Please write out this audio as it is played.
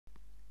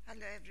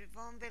Hello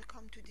everyone,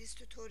 welcome to this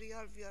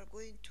tutorial. We are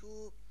going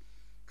to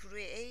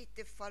create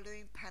the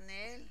following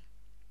panel.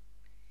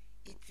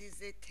 It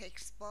is a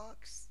text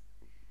box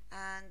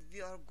and we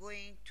are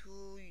going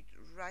to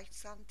write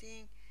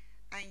something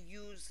and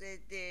use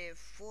the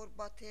four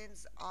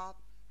buttons: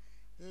 up,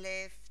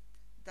 left,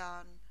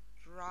 down,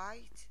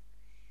 right,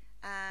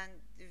 and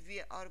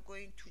we are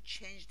going to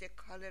change the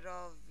color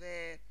of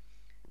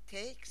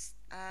text,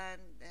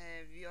 and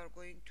we are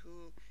going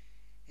to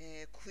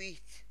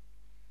quit,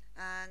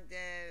 and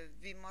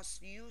we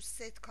must use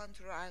set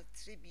control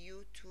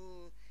attribute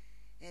to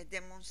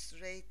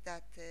demonstrate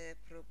that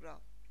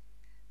program.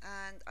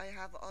 And I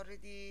have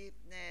already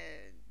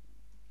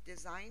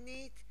designed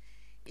it.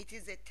 It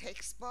is a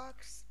text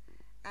box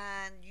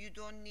and you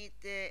don't need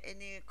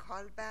any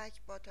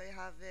callback, but I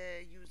have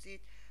used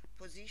it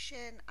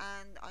position,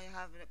 and I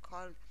have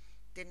called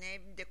the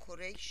name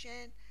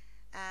decoration,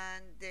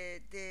 and uh,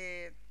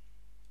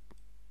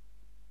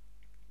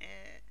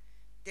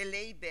 the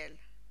label.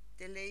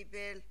 The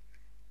label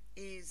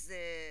is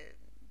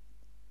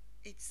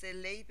it's a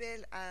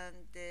label,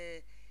 and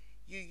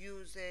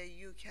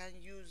you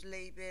can use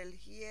label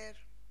here,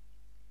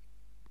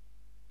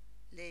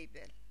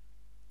 label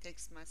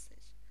text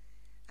message,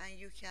 and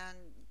you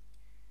can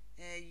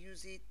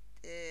use it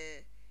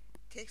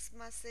text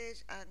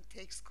message and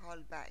text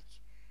callback.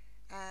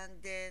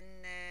 And then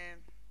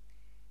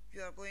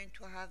you are going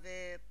to have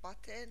a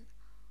button.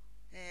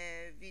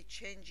 We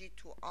change it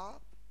to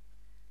up,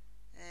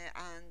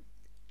 and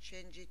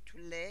change it to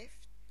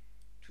left,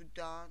 to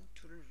down,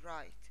 to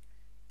right.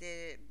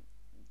 the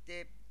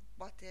the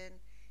button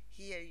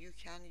here, you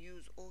can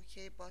use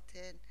OK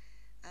button,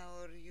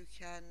 or you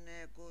can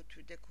go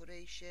to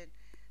decoration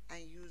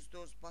and use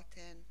those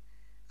button,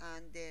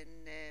 and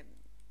then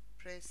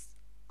press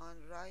on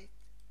right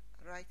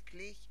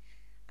click,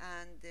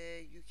 and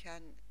you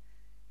can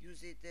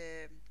use it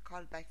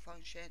callback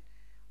function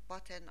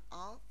button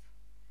up,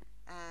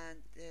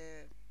 and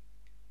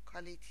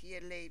call it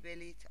here,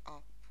 label it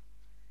up,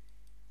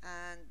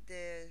 and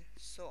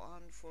so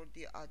on for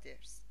the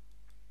others.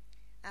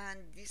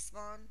 And this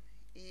one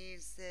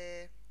is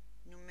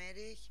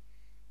numeric,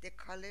 the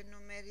color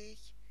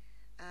numeric,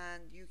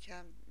 and you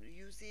can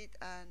use it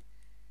and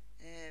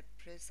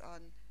press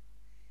on,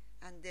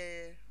 and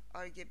the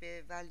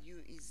RGB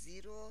value is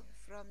 0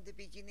 from the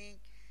beginning,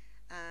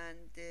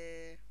 and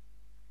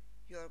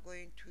you are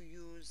going to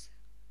use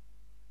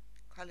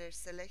color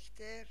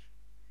selector,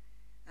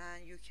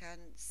 and you can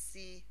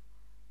see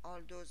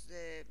all those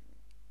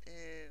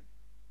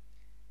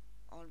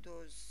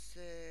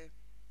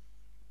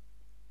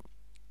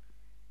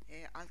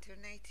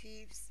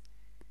alternatives,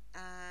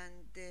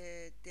 and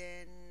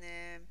then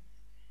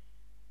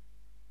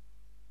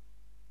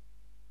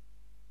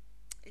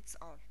it's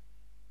all,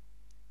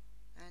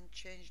 and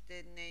change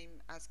the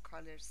name as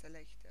color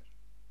selector.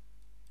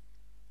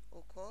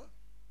 Okay,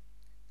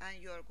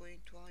 and you are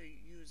going to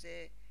use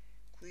a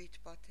quit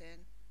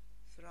button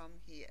from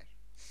here.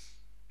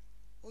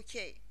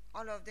 Okay,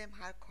 all of them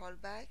have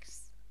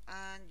callbacks,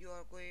 and you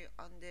are going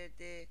under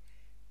the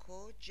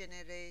code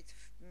generate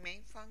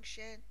main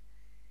function,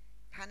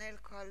 panel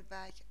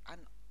callback,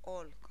 and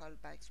all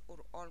callbacks,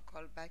 or all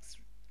callbacks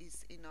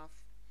is enough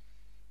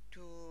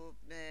to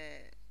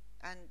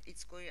and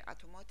it's going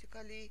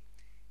automatically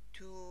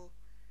to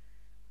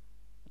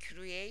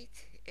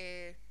create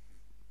a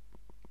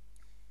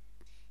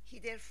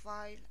header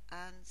file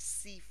and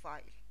C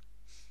file.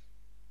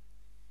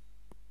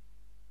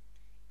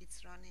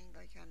 It's running.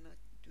 I cannot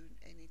do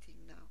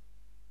anything now.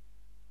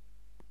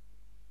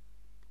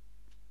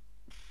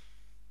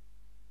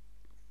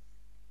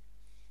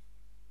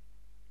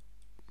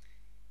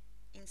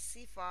 In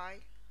C file,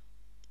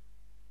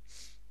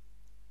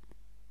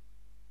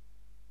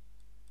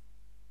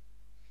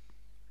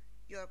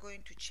 you are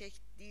going to check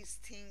these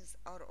things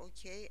are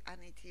okay,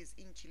 and it is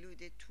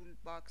included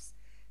toolbox.h,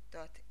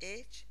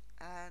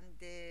 and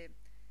the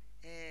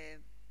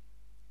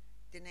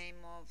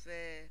name of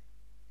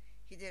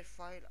header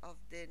file of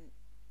the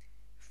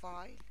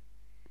file,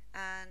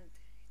 and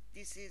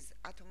this is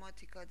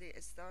automatically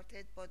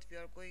started, but we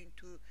are going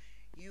to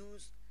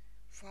use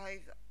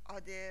 5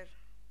 other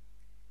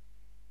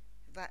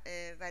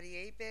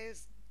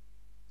variables: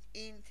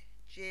 int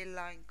j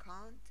line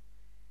count,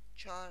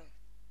 char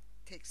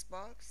text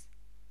box,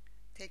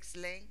 text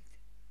length,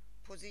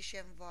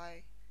 position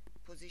y,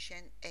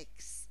 position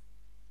x.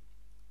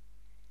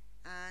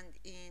 And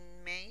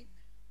in main,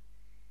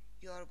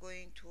 you are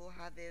going to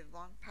have a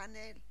one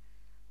panel,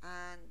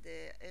 and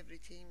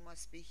everything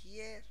must be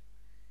here.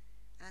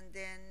 And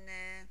then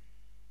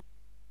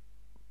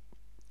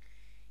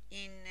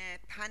in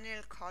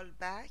panel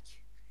callback,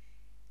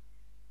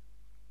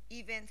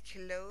 event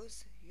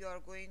close, you are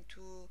going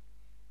to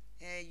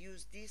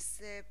use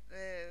this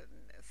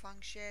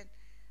function,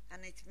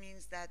 and it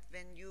means that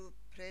when you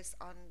press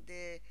on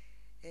the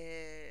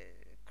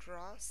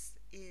cross,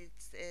 it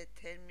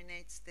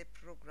terminates the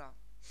program.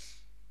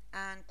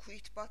 And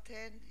quit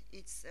button,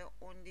 it's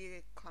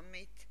only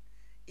commit,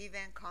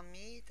 even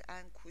commit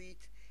and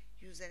quit,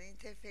 User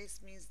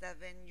interface means that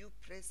when you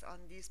press on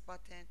this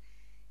button,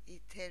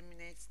 it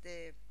terminates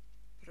the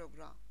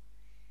program.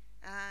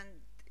 And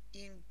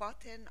in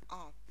button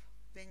up,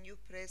 when you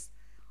press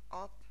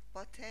up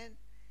button,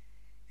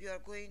 you are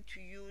going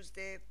to use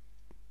the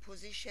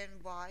position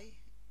y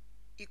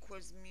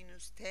equals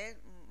minus 10,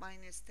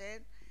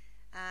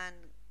 and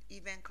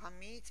even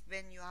commit.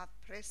 When you have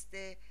pressed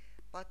the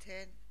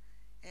button,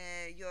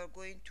 you are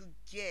going to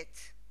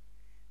get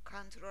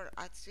control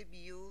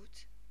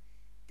attribute,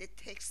 the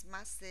text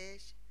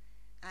message,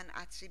 and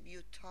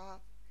attribute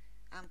top,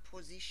 and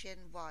position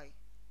y,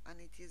 and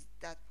it is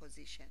that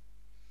position.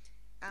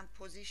 And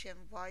position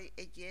y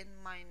again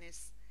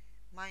minus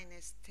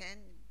 10,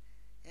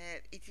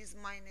 it is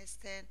minus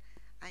 10,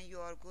 and you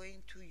are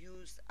going to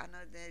use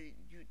another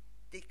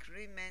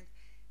decrement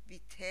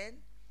with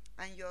 10,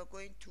 and you are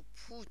going to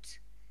put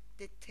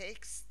the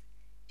text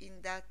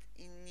in that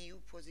in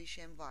new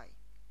position y.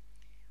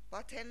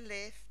 Button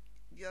left,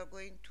 you are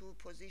going to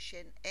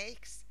position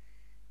x,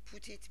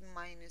 put it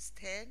minus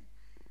 10,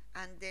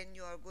 and then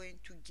you are going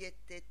to get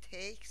the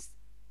text,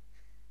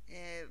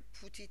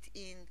 put it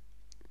in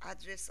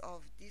address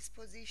of this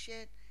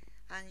position,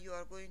 and you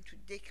are going to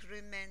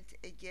decrement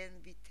again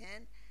with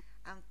 10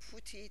 and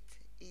put it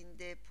in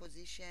the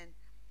position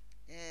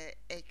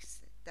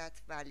x, that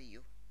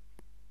value.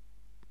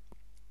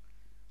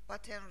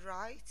 Button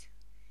right,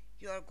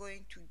 you are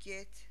going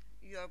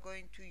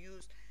to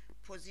use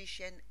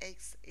position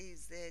x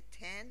is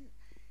 10,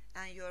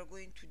 and you are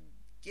going to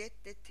get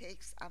the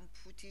text and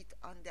put it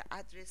on the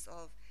address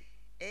of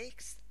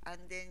x,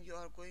 and then you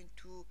are going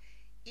to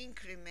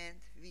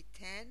increment with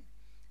 10,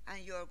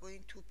 and you are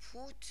going to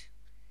put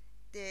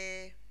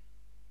the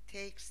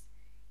text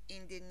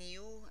in the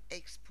new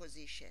x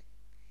position.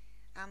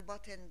 And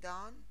button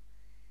down,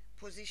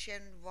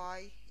 position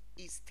y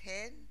is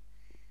 10,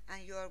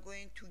 and you are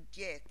going to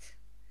get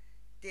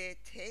the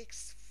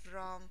text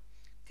from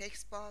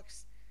text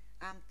box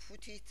and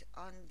put it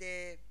on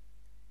the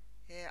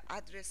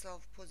address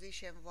of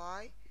position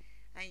y,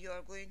 and you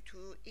are going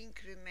to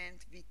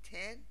increment with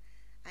 10,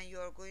 and you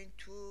are going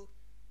to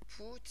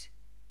put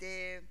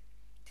the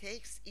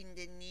text in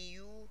the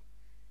new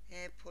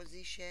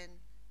position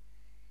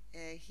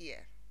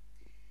here.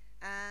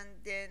 And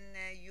then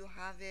you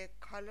have a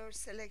color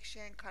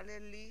selection,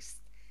 color list.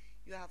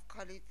 You have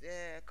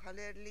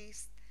color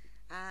list,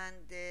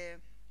 and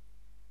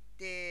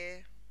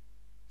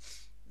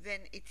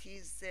when it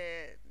is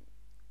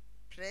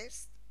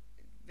pressed,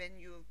 when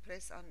you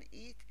press on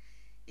it,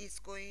 it's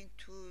going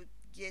to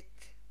get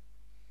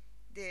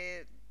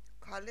the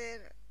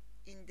color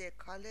in the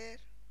color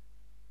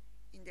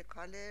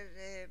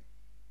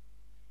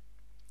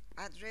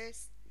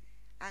address,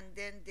 and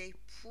then they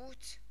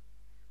put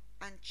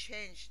and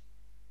change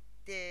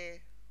the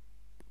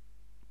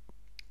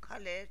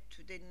color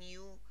to the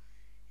new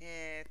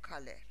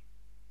color.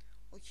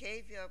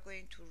 Okay, we are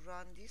going to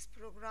run this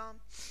program.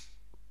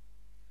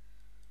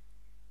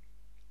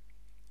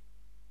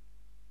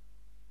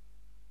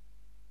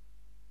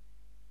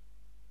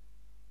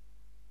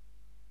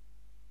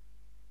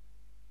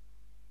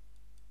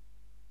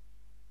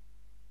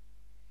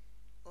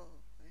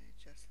 Oh,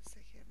 just a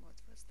second,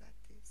 what was that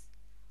is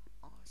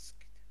asked?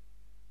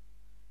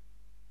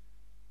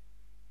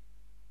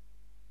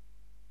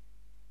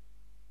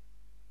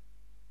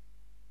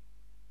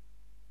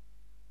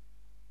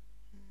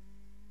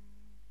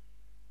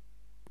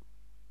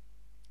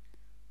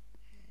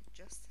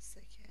 Just a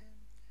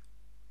second,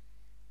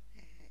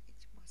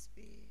 it must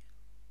be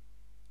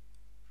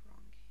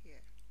wrong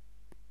here,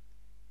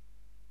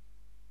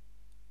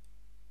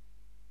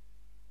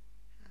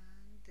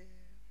 and I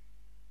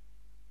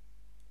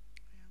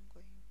am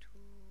going to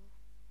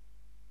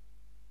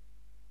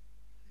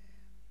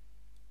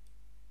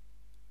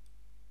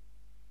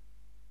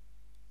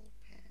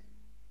open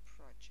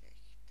project,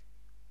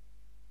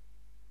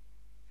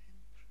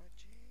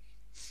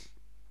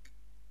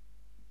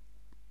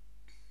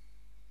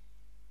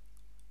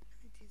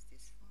 it is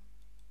this one.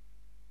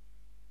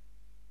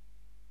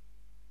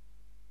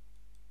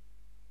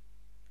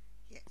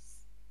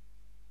 Yes,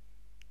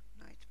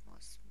 now it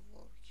must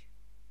work,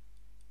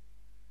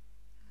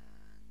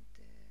 and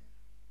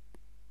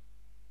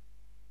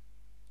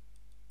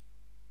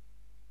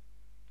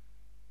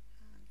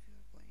we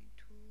are going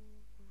to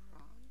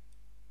run.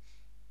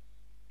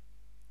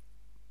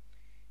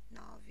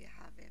 Now we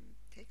have a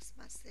text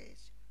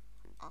message: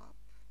 up,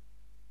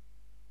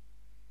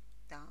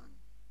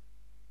 down,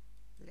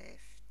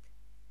 left,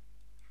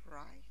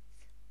 right,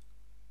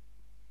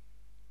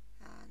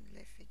 and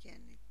left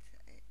again.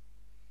 It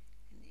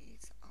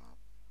needs up,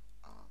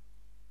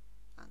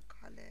 and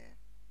color,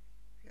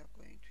 we are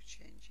going to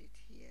change it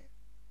here,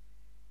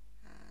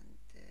 and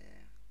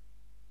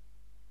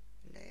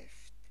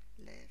left,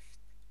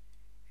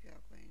 we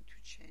are going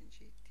to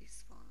change it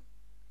this one,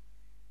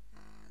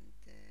 and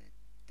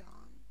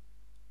down,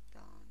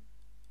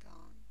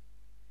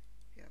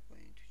 we are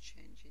going to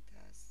change it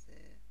as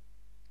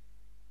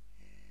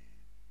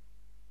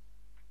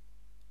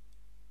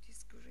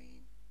this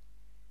green,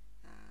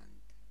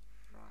 and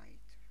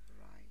right,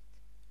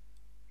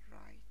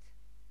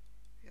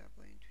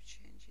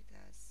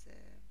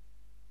 is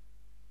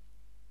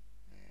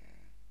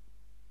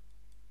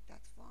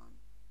that one,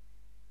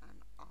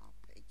 and up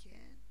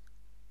again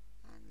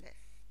and left.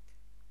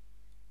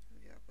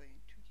 We are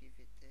going to give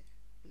it the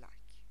black.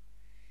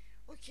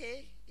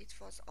 Okay, it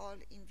was all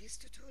in this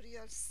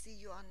tutorial. See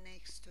you on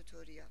next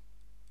tutorial.